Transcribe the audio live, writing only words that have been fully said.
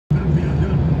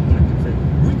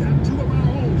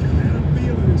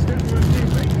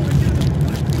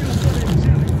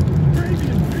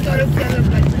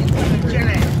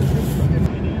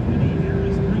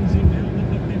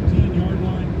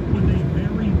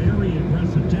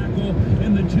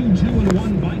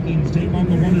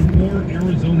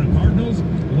Arizona Cardinals,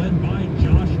 led by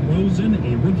Josh Rosen,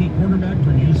 a rookie quarterback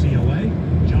from UCLA.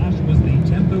 Josh was the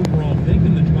 10th overall pick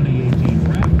in the 2018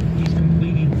 draft. He's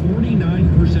completing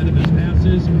 49% of his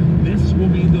passes. This will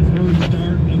be the third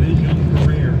start of his young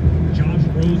career. Josh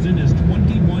Rosen is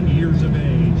 21 years of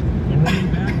age. The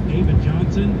running back, David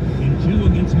Johnson, in 2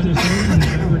 against Minnesota,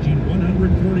 he's averaging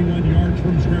 141 yards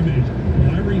from scrimmage.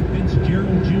 Larry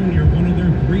Fitzgerald Jr., one of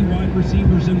their 3 wide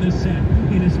receivers in this set,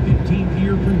 in his 15th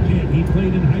year from Pitt. He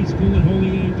played in high school at Holy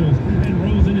Angels, and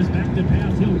Rosen is back to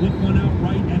pass. He'll whip one out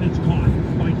right, and it's caught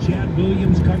by Chad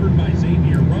Williams, covered by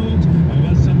Xavier Rhodes.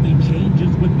 Unless something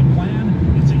changes with the plan,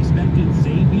 it's expected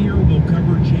Xavier will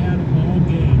cover Chad all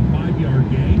game. 5-yard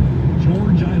gain.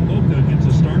 George Iloka gets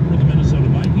a start for the Minnesota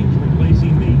Vikings,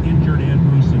 replacing the injured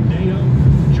Andrew Sandeo.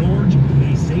 George,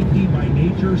 a safety by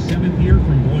nature, 7th year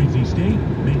from Boise State,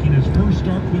 making his first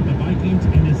start with the Vikings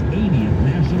and his 80th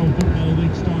National Football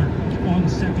League start. On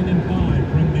 2nd and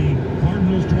 5 from the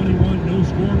Cardinals 21, no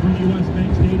score from US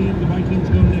Bank Stadium. The Vikings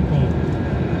go nickel.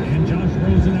 And Josh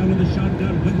Rosen out of the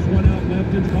shotgun, whips one out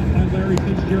left. It's caught by Larry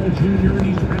Fitzgerald Jr., and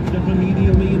he's wrapped up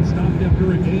immediately and stopped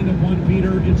after a gain of 1,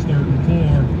 Peter. It's 3rd and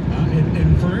 4.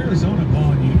 And for Arizona,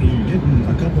 Paul, you're getting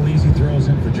a couple easy throws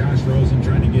in for Josh Rosen,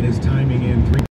 trying to get his timing in.